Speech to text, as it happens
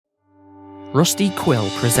Rusty Quill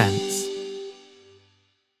presents.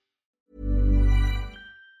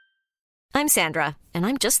 I'm Sandra, and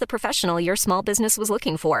I'm just the professional your small business was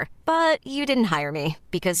looking for. But you didn't hire me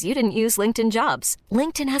because you didn't use LinkedIn Jobs.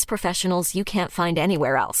 LinkedIn has professionals you can't find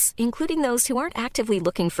anywhere else, including those who aren't actively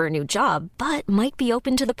looking for a new job, but might be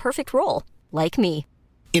open to the perfect role, like me.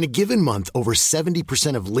 In a given month, over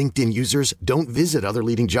 70% of LinkedIn users don't visit other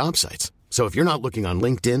leading job sites. So if you're not looking on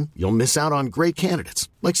LinkedIn, you'll miss out on great candidates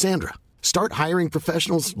like Sandra. Start hiring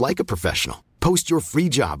professionals like a professional. Post your free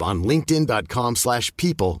job on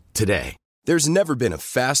linkedin.com/people today. There's never been a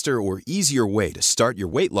faster or easier way to start your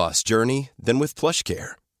weight loss journey than with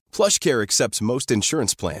PlushCare. PlushCare accepts most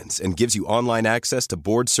insurance plans and gives you online access to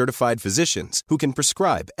board-certified physicians who can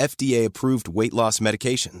prescribe FDA-approved weight loss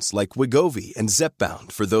medications like Wegovy and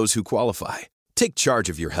Zepbound for those who qualify. Take charge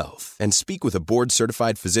of your health and speak with a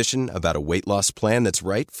board-certified physician about a weight loss plan that's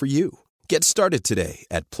right for you. Get started today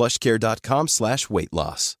at plushcare.com/weight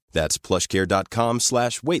loss. That's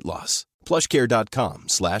plushcare.com/weight loss.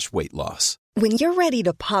 plushcare.com/weight loss. When you're ready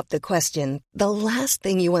to pop the question, the last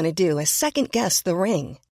thing you want to do is second-guess the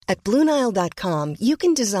ring. At BlueNile.com, you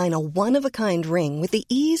can design a one-of-a-kind ring with the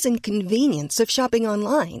ease and convenience of shopping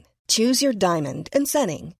online. Choose your diamond and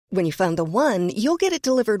setting. When you find the one, you'll get it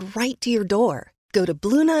delivered right to your door. Go to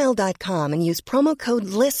BlueNile.com and use promo code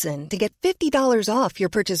LISTEN to get $50 off your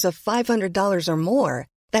purchase of $500 or more.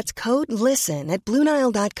 That's code LISTEN at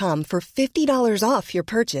BlueNile.com for $50 off your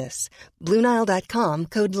purchase. BlueNile.com,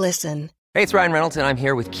 code LISTEN. Hey, it's Ryan Reynolds, and I'm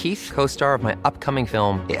here with Keith, co-star of my upcoming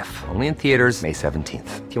film, If, only in theaters May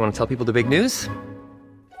 17th. Do you want to tell people the big news?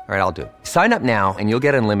 All right, I'll do it. Sign up now and you'll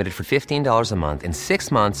get unlimited for $15 a month and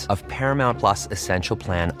 6 months of Paramount Plus Essential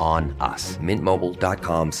Plan on us.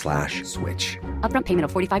 MintMobile.com/switch. Upfront payment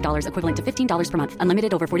of $45 equivalent to $15 per month.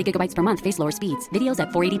 Unlimited over 40 gigabytes per month. Face lower speeds. Videos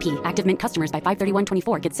at 480p. Active Mint customers by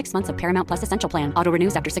 531.24 get 6 months of Paramount Plus Essential Plan. Auto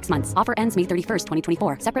renews after 6 months. Offer ends May 31st,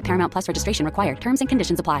 2024. Separate Paramount Plus registration required. Terms and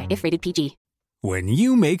conditions apply if rated PG. When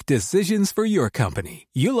you make decisions for your company,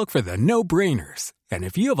 you look for the no-brainers. And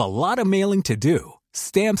if you have a lot of mailing to do,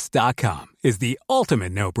 Stamps.com is the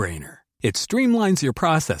ultimate no-brainer. It streamlines your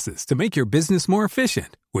processes to make your business more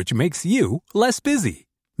efficient, which makes you less busy.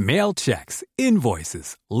 Mail checks,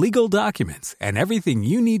 invoices, legal documents, and everything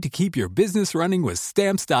you need to keep your business running with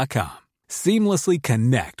Stamps.com. Seamlessly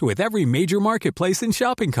connect with every major marketplace and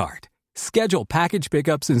shopping cart. Schedule package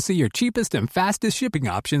pickups and see your cheapest and fastest shipping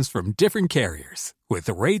options from different carriers, with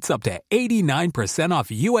rates up to 89%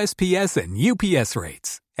 off USPS and UPS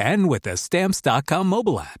rates. And with the Stamps.com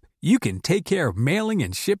mobile app, you can take care of mailing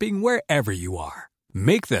and shipping wherever you are.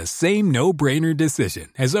 Make the same no-brainer decision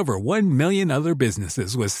as over 1 million other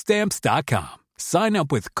businesses with Stamps.com. Sign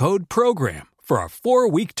up with code PROGRAM for a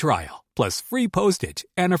 4-week trial, plus free postage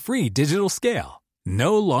and a free digital scale.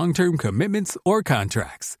 No long-term commitments or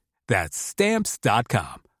contracts. That's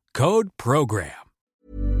Stamps.com. Code PROGRAM.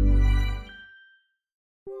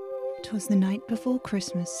 'Twas the night before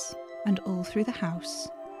Christmas, and all through the house,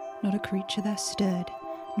 not a creature there stirred,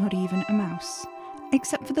 not even a mouse,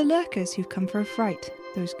 except for the lurkers who've come for a fright,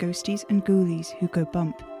 those ghosties and ghoulies who go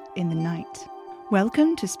bump in the night.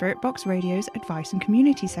 Welcome to Spirit Box Radio's Advice and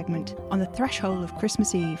Community segment on the threshold of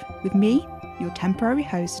Christmas Eve, with me, your temporary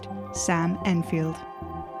host, Sam Enfield.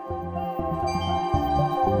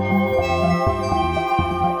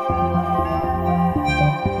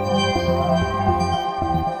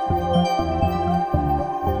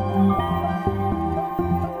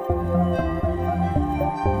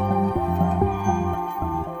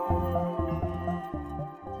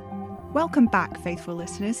 Welcome back, faithful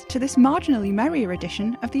listeners, to this marginally merrier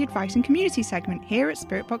edition of the Advice and Community segment here at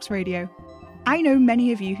Spirit Box Radio. I know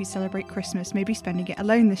many of you who celebrate Christmas may be spending it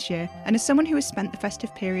alone this year, and as someone who has spent the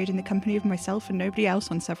festive period in the company of myself and nobody else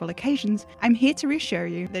on several occasions, I'm here to reassure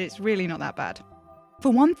you that it's really not that bad.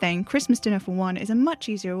 For one thing, Christmas dinner for one is a much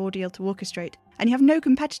easier ordeal to orchestrate, and you have no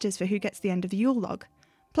competitors for who gets the end of the Yule log.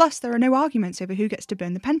 Plus, there are no arguments over who gets to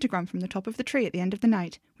burn the pentagram from the top of the tree at the end of the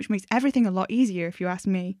night, which makes everything a lot easier if you ask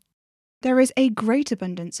me. There is a great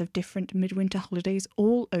abundance of different midwinter holidays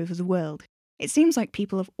all over the world. It seems like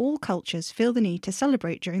people of all cultures feel the need to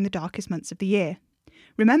celebrate during the darkest months of the year.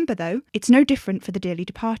 Remember, though, it's no different for the dearly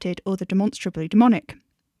departed or the demonstrably demonic.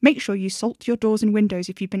 Make sure you salt your doors and windows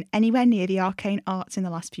if you've been anywhere near the arcane arts in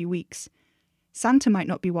the last few weeks. Santa might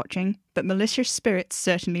not be watching, but malicious spirits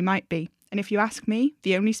certainly might be. And if you ask me,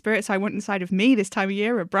 the only spirits I want inside of me this time of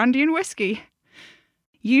year are brandy and whiskey.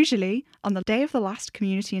 Usually, on the day of the last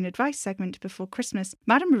community and advice segment before Christmas,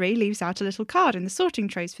 Madame Marie leaves out a little card in the sorting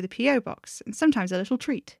trays for the P.O. box, and sometimes a little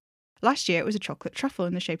treat. Last year it was a chocolate truffle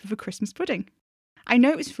in the shape of a Christmas pudding. I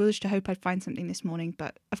know it was foolish to hope I'd find something this morning,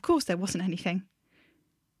 but of course there wasn't anything.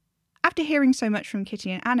 After hearing so much from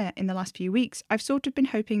Kitty and Anna in the last few weeks, I've sort of been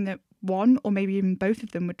hoping that one or maybe even both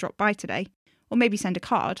of them would drop by today, or maybe send a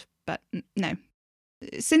card, but no.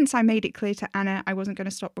 Since I made it clear to Anna I wasn't going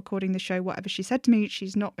to stop recording the show whatever she said to me,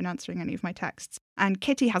 she's not been answering any of my texts. And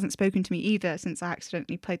Kitty hasn't spoken to me either since I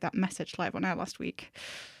accidentally played that message live on air last week.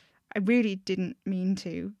 I really didn't mean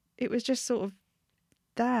to. It was just sort of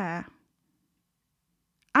there.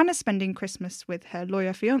 Anna's spending Christmas with her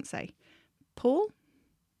lawyer fiancé. Paul?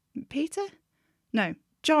 Peter? No,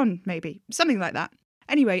 John, maybe. Something like that.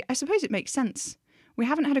 Anyway, I suppose it makes sense. We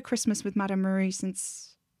haven't had a Christmas with Madame Marie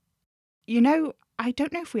since... I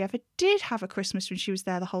don't know if we ever did have a Christmas when she was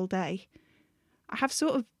there the whole day. I have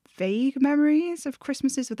sort of vague memories of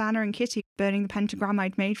Christmases with Anna and Kitty, burning the pentagram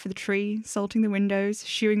I'd made for the tree, salting the windows,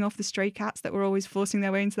 shooing off the stray cats that were always forcing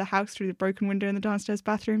their way into the house through the broken window in the downstairs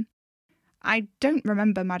bathroom. I don't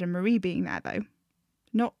remember Madame Marie being there, though.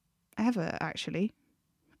 Not ever, actually.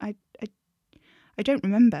 I don't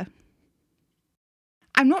remember.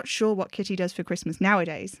 I'm not sure what Kitty does for Christmas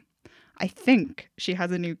nowadays. I think she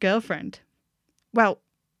has a new girlfriend. Well,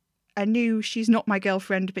 a new she's not my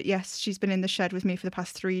girlfriend, but yes, she's been in the shed with me for the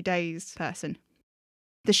past 3 days person.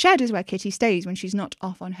 The shed is where Kitty stays when she's not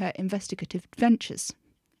off on her investigative adventures.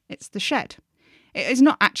 It's the shed. It is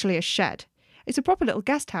not actually a shed. It's a proper little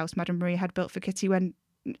guest house Madame Marie had built for Kitty when...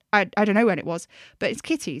 I don't know when it was, but it's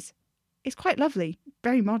Kitty's. It's quite lovely,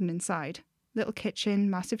 very modern inside. Little kitchen,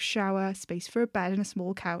 massive shower, space for a bed and a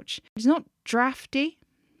small couch. It's not drafty.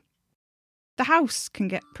 The house can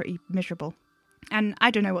get pretty miserable. And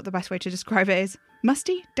I don't know what the best way to describe it is.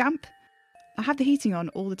 Musty? Damp? I have the heating on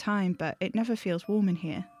all the time, but it never feels warm in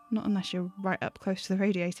here. Not unless you're right up close to the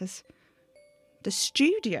radiators. The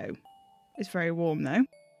studio is very warm, though.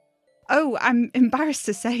 Oh, I'm embarrassed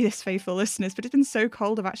to say this, faithful listeners, but it's been so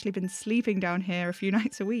cold I've actually been sleeping down here a few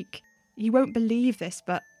nights a week. You won't believe this,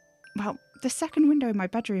 but, well, the second window in my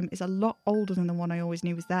bedroom is a lot older than the one I always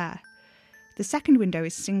knew was there. The second window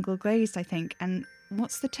is single glazed, I think, and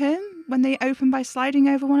what's the term when they open by sliding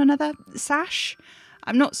over one another? Sash?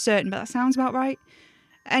 I'm not certain, but that sounds about right.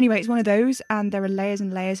 Anyway, it's one of those, and there are layers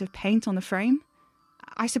and layers of paint on the frame.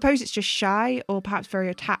 I suppose it's just shy, or perhaps very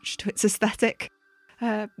attached to its aesthetic.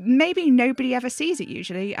 Maybe nobody ever sees it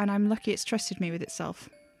usually, and I'm lucky it's trusted me with itself.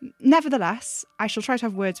 Nevertheless, I shall try to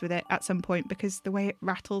have words with it at some point, because the way it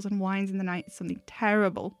rattles and whines in the night is something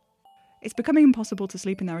terrible. It's becoming impossible to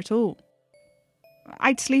sleep in there at all.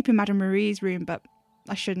 I'd sleep in Madame Marie's room, but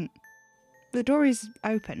I shouldn't. The door is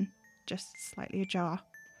open, just slightly ajar.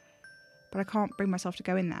 But I can't bring myself to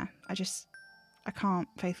go in there. I can't,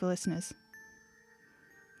 faithful listeners.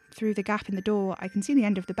 Through the gap in the door, I can see the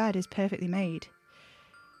end of the bed is perfectly made.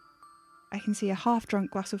 I can see a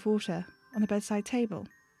half-drunk glass of water on the bedside table.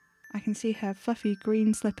 I can see her fluffy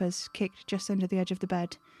green slippers kicked just under the edge of the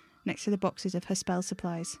bed, next to the boxes of her spell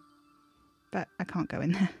supplies. But I can't go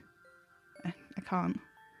in there. I can't.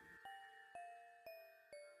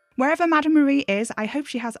 Wherever Madame Marie is, I hope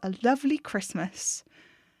she has a lovely Christmas.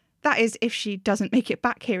 That is, if she doesn't make it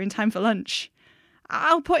back here in time for lunch.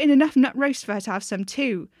 I'll put in enough nut roast for her to have some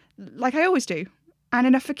too, like I always do. And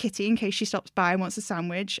enough for Kitty in case she stops by and wants a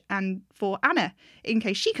sandwich, and for Anna in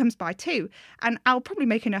case she comes by too. And I'll probably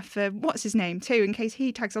make enough for what's-his-name too in case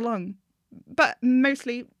he tags along. But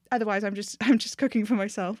mostly, otherwise I'm just cooking for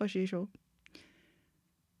myself as usual.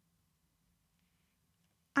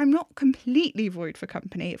 I'm not completely void for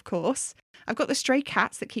company, of course. I've got the stray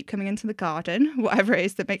cats that keep coming into the garden, whatever it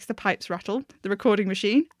is that makes the pipes rattle, the recording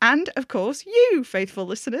machine, and, of course, you, faithful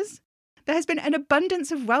listeners. There has been an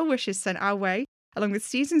abundance of well wishes sent our way, along with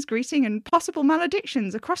season's greeting and possible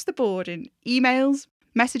maledictions across the board in emails,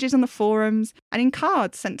 messages on the forums, and in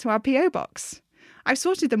cards sent to our P.O. box. I've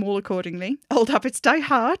sorted them all accordingly. Old habits die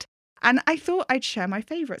hard, and I thought I'd share my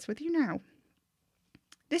favourites with you now.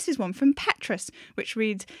 This is one from Petrus, which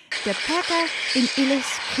reads, De pecca in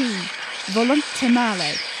illis qui, volunte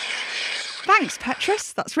male. Thanks,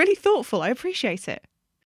 Petrus. That's really thoughtful. I appreciate it.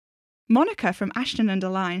 Monica from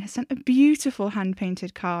Ashton-under-Lyne has sent a beautiful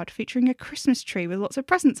hand-painted card featuring a Christmas tree with lots of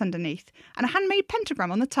presents underneath and a handmade pentagram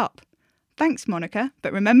on the top. Thanks, Monica,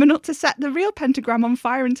 but remember not to set the real pentagram on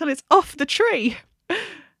fire until it's off the tree.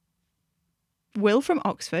 Will from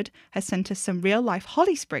Oxford has sent us some real-life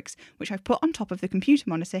holly sprigs, which I've put on top of the computer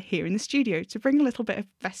monitor here in the studio to bring a little bit of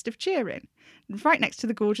festive cheer in, right next to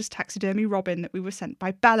the gorgeous taxidermy robin that we were sent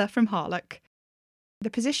by Bella from Harlock. The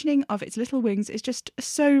positioning of its little wings is just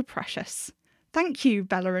so precious. Thank you,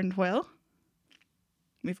 Bella and Will.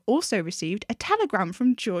 We've also received a telegram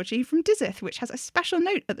from Georgie from Dizith, which has a special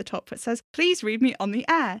note at the top that says, "Please read me on the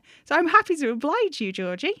air." So I'm happy to oblige you,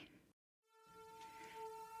 Georgie.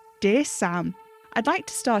 Dear Sam, I'd like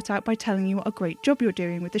to start out by telling you what a great job you're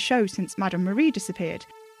doing with the show since Madame Marie disappeared.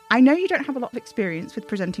 I know you don't have a lot of experience with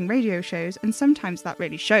presenting radio shows, and sometimes that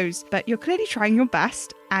really shows, but you're clearly trying your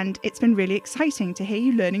best, and it's been really exciting to hear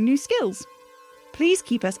you learning new skills. Please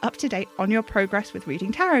keep us up to date on your progress with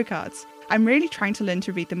reading tarot cards. I'm really trying to learn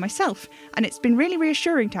to read them myself, and it's been really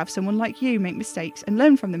reassuring to have someone like you make mistakes and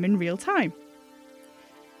learn from them in real time.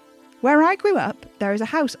 Where I grew up, there is a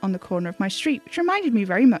house on the corner of my street which reminded me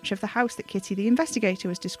very much of the house that Kitty the investigator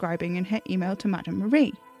was describing in her email to Madame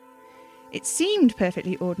Marie. It seemed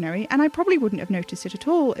perfectly ordinary, and I probably wouldn't have noticed it at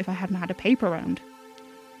all if I hadn't had a paper round.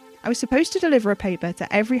 I was supposed to deliver a paper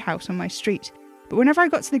to every house on my street, but whenever I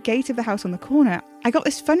got to the gate of the house on the corner, I got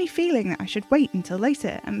this funny feeling that I should wait until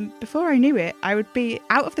later, and before I knew it, I would be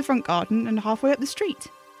out of the front garden and halfway up the street.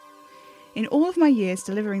 In all of my years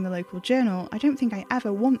delivering the local journal, I don't think I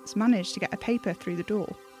ever once managed to get a paper through the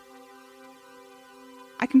door.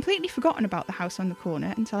 I'd completely forgotten about the house on the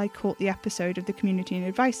corner until I caught the episode of the Community and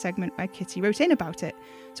Advice segment where Kitty wrote in about it,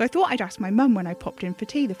 so I thought I'd ask my mum when I popped in for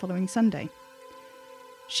tea the following Sunday.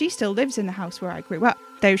 She still lives in the house where I grew up,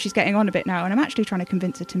 though she's getting on a bit now, and I'm actually trying to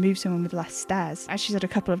convince her to move somewhere with less stairs, as she's had a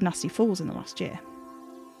couple of nasty falls in the last year.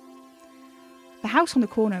 The house on the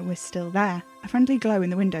corner was still there, a friendly glow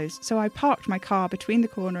in the windows, so I parked my car between the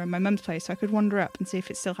corner and my mum's place so I could wander up and see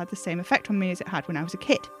if it still had the same effect on me as it had when I was a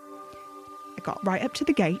kid. I got right up to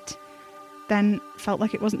the gate, then felt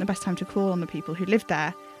like it wasn't the best time to call on the people who lived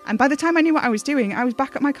there, and by the time I knew what I was doing, I was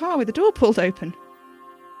back at my car with the door pulled open.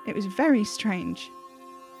 It was very strange.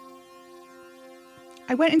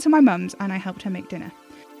 I went into my mum's and I helped her make dinner.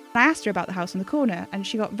 I asked her about the house on the corner, and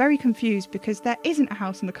she got very confused because there isn't a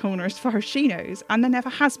house on the corner as far as she knows, and there never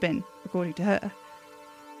has been, according to her.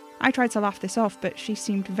 I tried to laugh this off, but she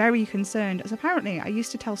seemed very concerned, as apparently I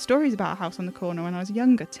used to tell stories about a house on the corner when I was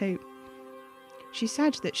younger too. She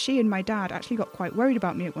said that she and my dad actually got quite worried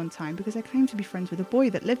about me at one time because I claimed to be friends with a boy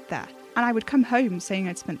that lived there, and I would come home saying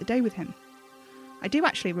I'd spent the day with him. I do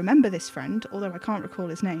actually remember this friend, although I can't recall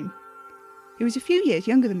his name. He was a few years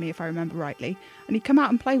younger than me, if I remember rightly, and he'd come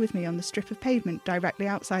out and play with me on the strip of pavement directly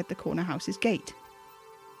outside the corner house's gate.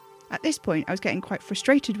 At this point, I was getting quite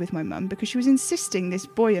frustrated with my mum because she was insisting this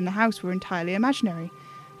boy and the house were entirely imaginary.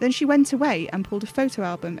 Then she went away and pulled a photo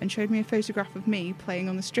album and showed me a photograph of me playing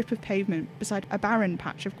on the strip of pavement beside a barren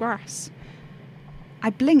patch of grass.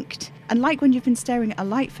 I blinked, and like when you've been staring at a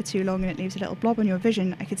light for too long and it leaves a little blob on your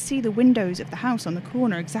vision, I could see the windows of the house on the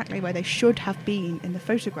corner exactly where they should have been in the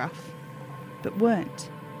photograph, but weren't.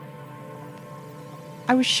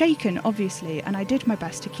 I was shaken, obviously, and I did my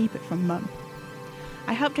best to keep it from Mum.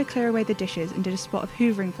 I helped her clear away the dishes and did a spot of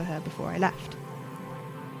hoovering for her before I left.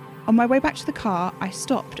 On my way back to the car, I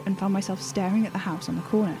stopped and found myself staring at the house on the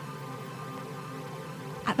corner.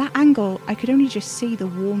 At that angle, I could only just see the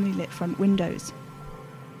warmly lit front windows.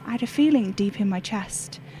 I had a feeling deep in my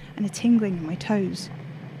chest and a tingling in my toes.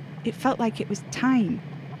 It felt like it was time.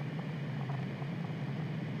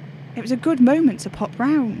 It was a good moment to pop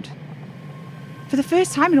round. For the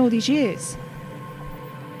first time in all these years.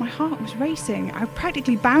 My heart was racing. I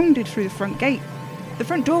practically bounded through the front gate. The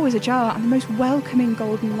front door was ajar and the most welcoming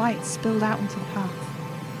golden light spilled out onto the path.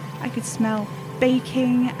 I could smell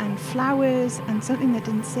baking and flowers and something that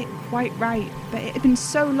didn't sit quite right, but it had been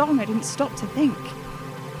so long I didn't stop to think.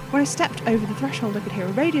 When I stepped over the threshold, I could hear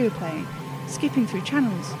a radio playing, skipping through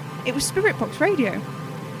channels. It was Spirit Box Radio.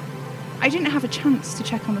 I didn't have a chance to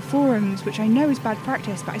check on the forums, which I know is bad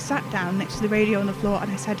practice, but I sat down next to the radio on the floor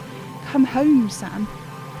and I said, "Come home, Sam.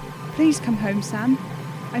 Please come home, Sam.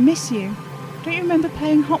 I miss you. Don't you remember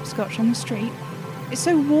playing hopscotch on the street? It's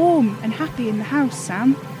so warm and happy in the house,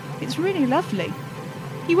 Sam. It's really lovely.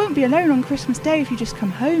 You won't be alone on Christmas Day if you just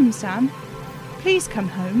come home, Sam. Please come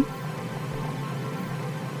home."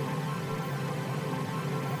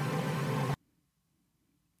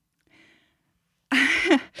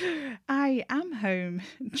 I am home,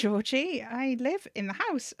 Georgie. I live in the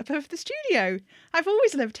house above the studio. I've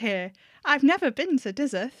always lived here. I've never been to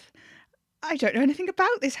Dizith. I don't know anything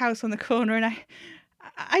about this house on the corner, and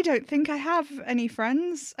I don't think I have any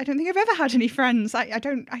friends. I don't think I've ever had any friends. I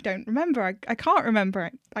don't remember. I can't remember.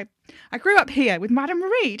 I grew up here with Madame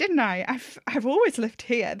Marie, didn't I? I've always lived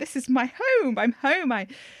here. This is my home. I'm home.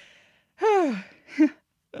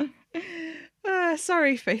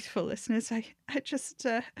 Sorry, faithful listeners. I just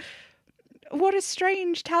what a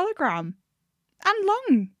strange telegram, and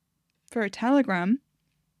long for a telegram.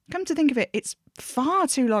 Come to think of it, it's far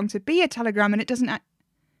too long to be a telegram, and it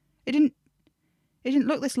It didn't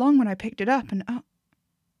look this long when I picked it up and... Oh.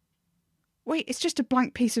 Wait, it's just a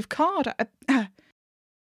blank piece of card.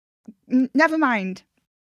 Never mind.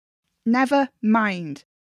 Never mind.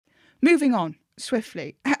 Moving on,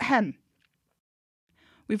 swiftly. Ahem.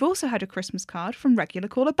 We've also had a Christmas card from regular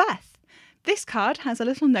caller Beth. This card has a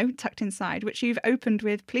little note tucked inside, which you've opened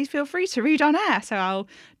with, please feel free to read on air, so I'll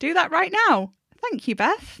do that right now. Thank you,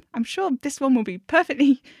 Beth. I'm sure this one will be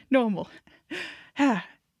perfectly normal.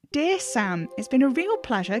 Dear Sam, it's been a real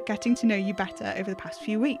pleasure getting to know you better over the past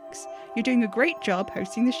few weeks. You're doing a great job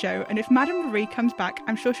hosting the show, and if Madame Marie comes back,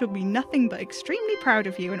 I'm sure she'll be nothing but extremely proud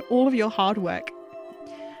of you and all of your hard work.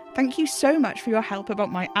 Thank you so much for your help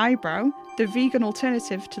about my eyebrow. The vegan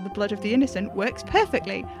alternative to the blood of the innocent works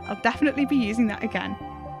perfectly. I'll definitely be using that again.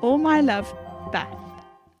 All my love, Beth.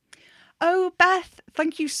 Oh, Beth,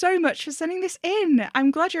 thank you so much for sending this in.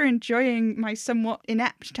 I'm glad you're enjoying my somewhat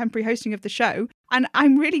inept temporary hosting of the show, and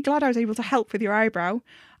I'm really glad I was able to help with your eyebrow.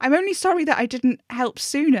 I'm only sorry that I didn't help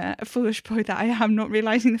sooner, a foolish boy that I am, not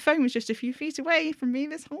realising the phone was just a few feet away from me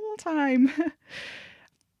this whole time.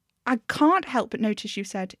 I can't help but notice you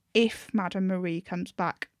said if Madame Marie comes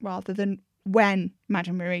back rather than when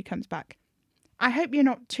Madame Marie comes back. I hope you're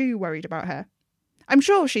not too worried about her. I'm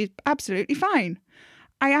sure she's absolutely fine.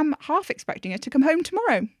 I am half expecting her to come home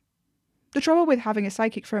tomorrow. The trouble with having a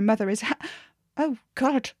psychic for a mother is... Oh,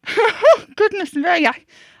 God. Goodness me.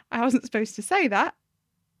 I wasn't supposed to say that.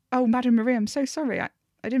 Oh, Madame Marie, I'm so sorry. I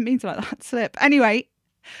didn't mean to let that slip. Anyway,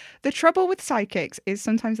 the trouble with psychics is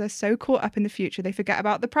sometimes they're so caught up in the future they forget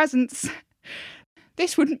about the presents.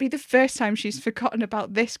 This wouldn't be the first time she's forgotten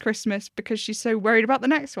about this Christmas because she's so worried about the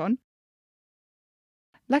next one.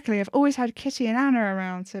 Luckily, I've always had Kitty and Anna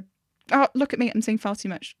around to... Oh, look at me, I'm saying far too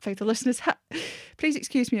much, faithful listeners. Please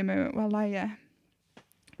excuse me a moment while I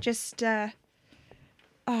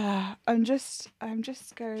I'm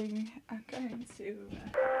going to...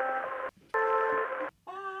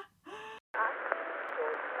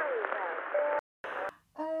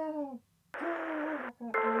 Oh, God, I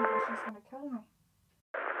can't believe it. She's going to kill me.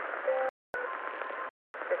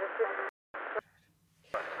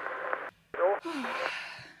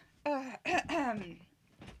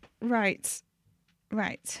 Right.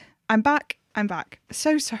 I'm back.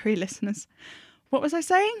 So sorry, listeners. What was I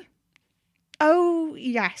saying? Oh,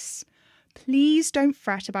 yes. Please don't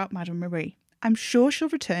fret about Madame Marie. I'm sure she'll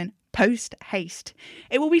return post-haste.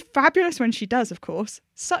 It will be fabulous when she does, of course.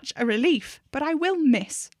 Such a relief, but I will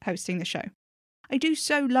miss hosting the show. I do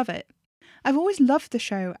so love it. I've always loved the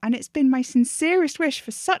show, and it's been my sincerest wish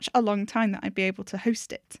for such a long time that I'd be able to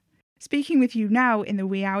host it. Speaking with you now in the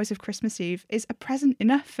wee hours of Christmas Eve is a present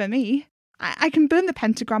enough for me. I can burn the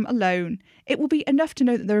pentagram alone. It will be enough to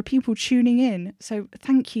know that there are people tuning in, so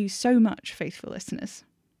thank you so much, faithful listeners.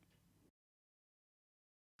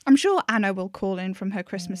 I'm sure Anna will call in from her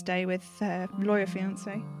Christmas day with her lawyer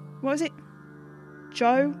fiancé. What was it?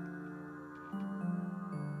 Joe?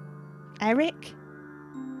 Eric?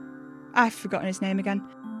 I've forgotten his name again.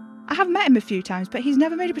 I have met him a few times, but he's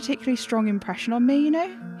never made a particularly strong impression on me, you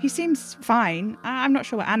know? He seems fine. I'm not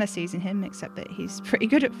sure what Anna sees in him, except that he's pretty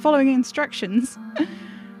good at following instructions.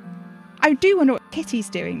 I do wonder what Kitty's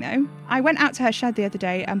doing, though. I went out to her shed the other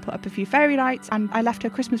day and put up a few fairy lights, and I left her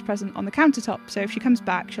Christmas present on the countertop, so if she comes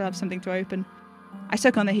back, she'll have something to open. I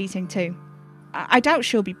stuck on the heating, too. I doubt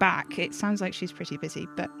she'll be back. It sounds like she's pretty busy,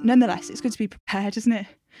 but nonetheless, it's good to be prepared, isn't it?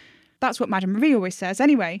 That's what Madame Marie always says,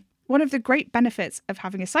 anyway. One of the great benefits of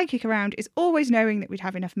having a psychic around is always knowing that we'd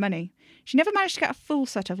have enough money. She never managed to get a full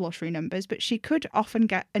set of lottery numbers, but she could often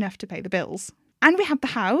get enough to pay the bills. And we have the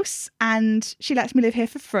house, and she lets me live here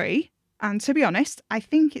for free. And to be honest, I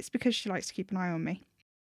think it's because she likes to keep an eye on me.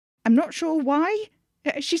 I'm not sure why.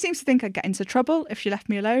 She seems to think I'd get into trouble if she left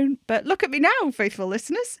me alone, but look at me now, faithful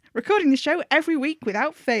listeners, recording the show every week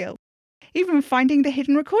without fail. Even finding the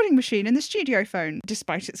hidden recording machine in the studio phone,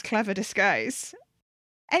 despite its clever disguise.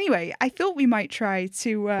 Anyway, I thought we might try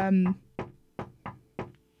to,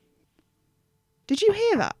 Did you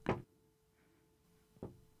hear that?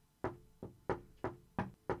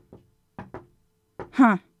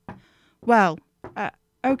 Huh. Well,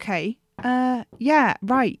 okay. Yeah,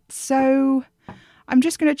 right. So, I'm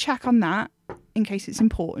just going to check on that, in case it's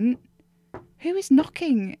important. Who is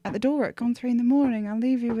knocking at the door at 3:00 in the morning? I'll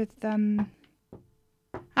leave you with, the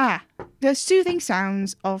soothing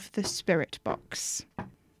sounds of the spirit box.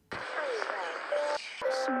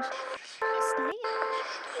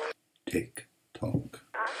 Tick tock.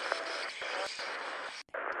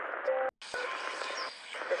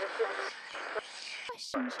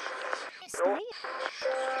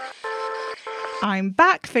 I'm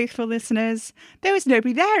back, faithful listeners. There was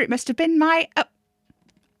nobody there. It must have been my...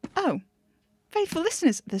 Oh. Faithful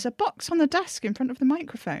listeners, there's a box on the desk in front of the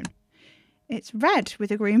microphone. It's red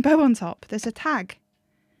with a green bow on top. There's a tag.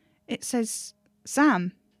 It says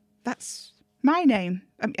Sam. That's my name.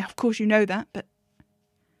 I mean, of course you know that, but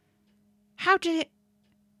how did it...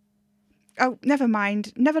 Oh, never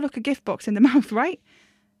mind. Never look a gift box in the mouth, right?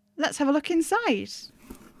 Let's have a look inside.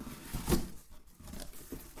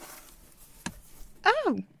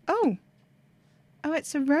 Oh,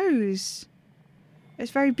 it's a rose.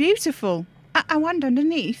 It's very beautiful. And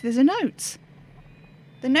underneath there's a note.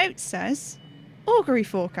 The note says, Augury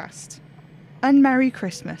forecast. Unmerry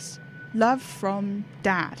Christmas. Love from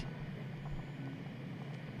Dad.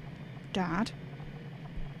 Dad?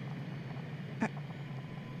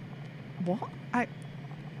 What? I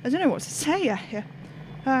don't know what to say.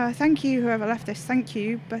 Thank you, whoever left this. Thank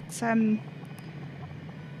you, but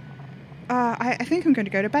I think I'm going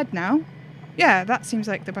to go to bed now. Yeah, that seems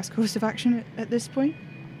like the best course of action at this point.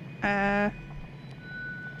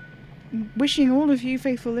 Wishing all of you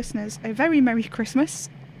faithful listeners a very Merry Christmas,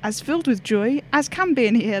 as filled with joy as can be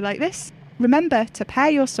in a year like this. Remember to pair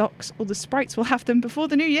your socks, or the sprites will have them before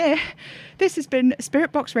the new year. This has been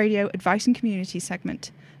Spirit Box Radio Advice and Community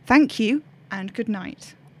segment. Thank you, and good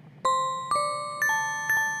night.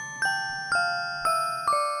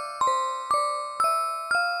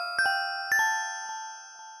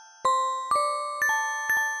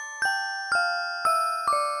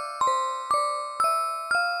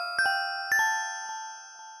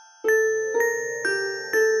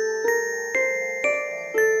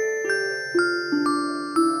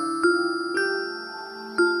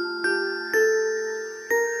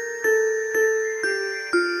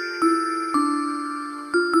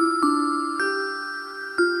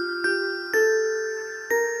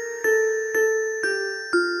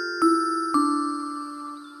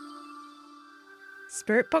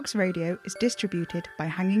 Spirit Box Radio is distributed by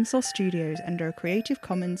Hanging Sauce Studios under a Creative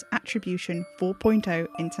Commons Attribution 4.0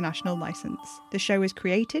 international license. The show is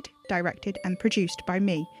created, directed and produced by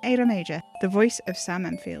me, Ada Major, the voice of Sam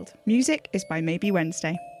Enfield. Music is by Maybe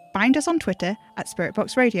Wednesday. Find us on Twitter at Spirit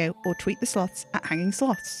Box Radio or tweet the sloths at Hanging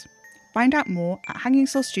Sloths. Find out more at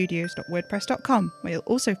hangingsaucestudios.wordpress.com, where you'll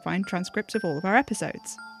also find transcripts of all of our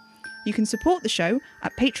episodes. You can support the show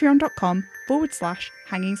at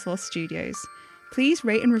patreon.com/Hanging Sauce Studios. Please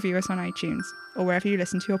rate and review us on iTunes or wherever you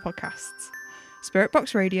listen to your podcasts. Spirit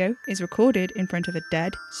Box Radio is recorded in front of a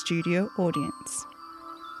dead studio audience.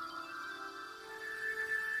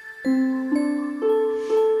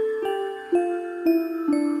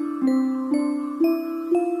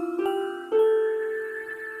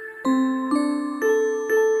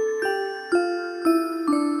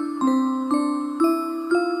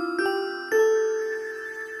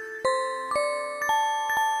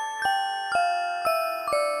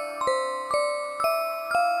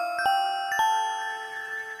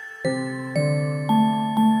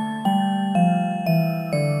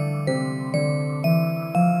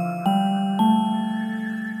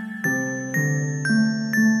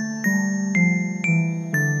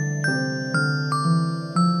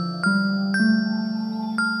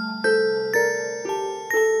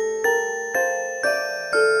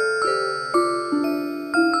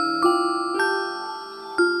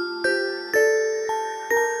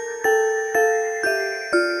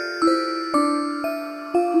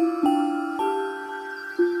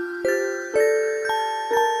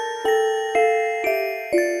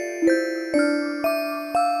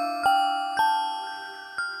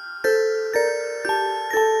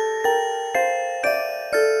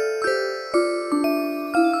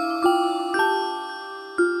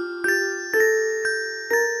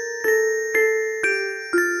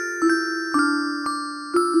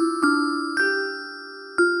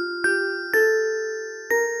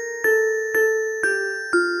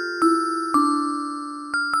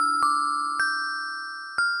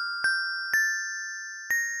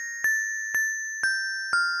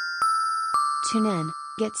 Tune in,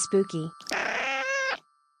 get spooky.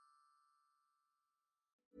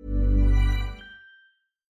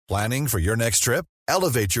 Planning for your next trip?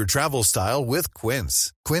 Elevate your travel style with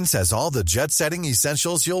Quince. Quince has all the jet-setting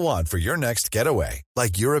essentials you'll want for your next getaway,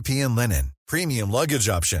 like European linen, premium luggage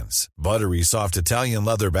options, buttery soft Italian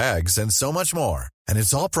leather bags, and so much more. And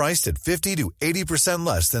it's all priced at 50 to 80%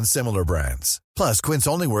 less than similar brands. Plus, Quince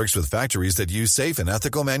only works with factories that use safe and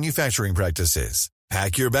ethical manufacturing practices.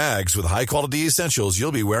 Pack your bags with high-quality essentials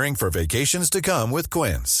you'll be wearing for vacations to come with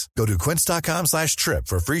Quince. Go to quince.com/trip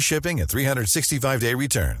for free shipping and 365-day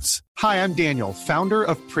returns. Hi, I'm Daniel, founder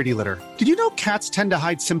of Pretty Litter. Did you know cats tend to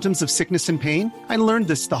hide symptoms of sickness and pain? I learned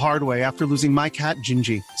this the hard way after losing my cat,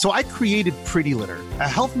 Gingy. So I created Pretty Litter, a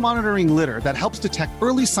health monitoring litter that helps detect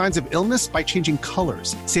early signs of illness by changing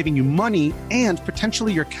colors, saving you money and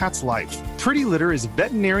potentially your cat's life. Pretty Litter is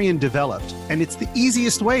veterinarian developed, and it's the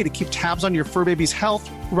easiest way to keep tabs on your fur baby's health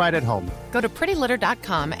right at home. Go to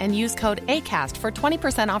prettylitter.com and use code ACAST for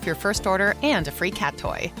 20% off your first order and a free cat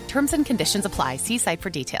toy. Terms and conditions apply. See site for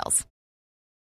details.